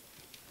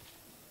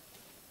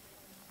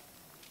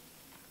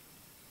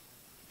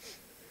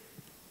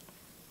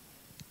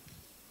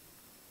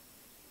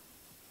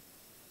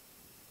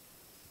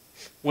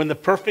 When the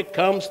perfect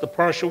comes, the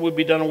partial will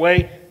be done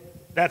away.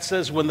 That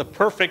says when the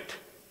perfect,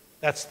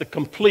 that's the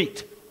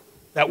complete.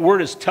 That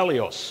word is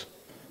teleos.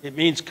 It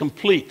means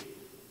complete.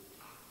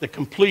 The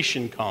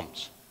completion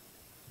comes.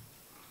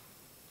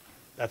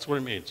 That's what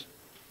it means.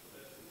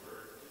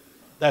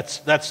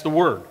 That's the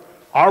word.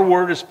 Our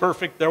word is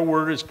perfect. Their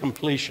word is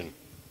completion.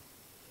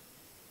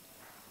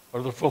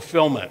 Or the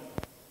fulfillment.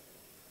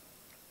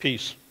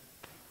 Peace.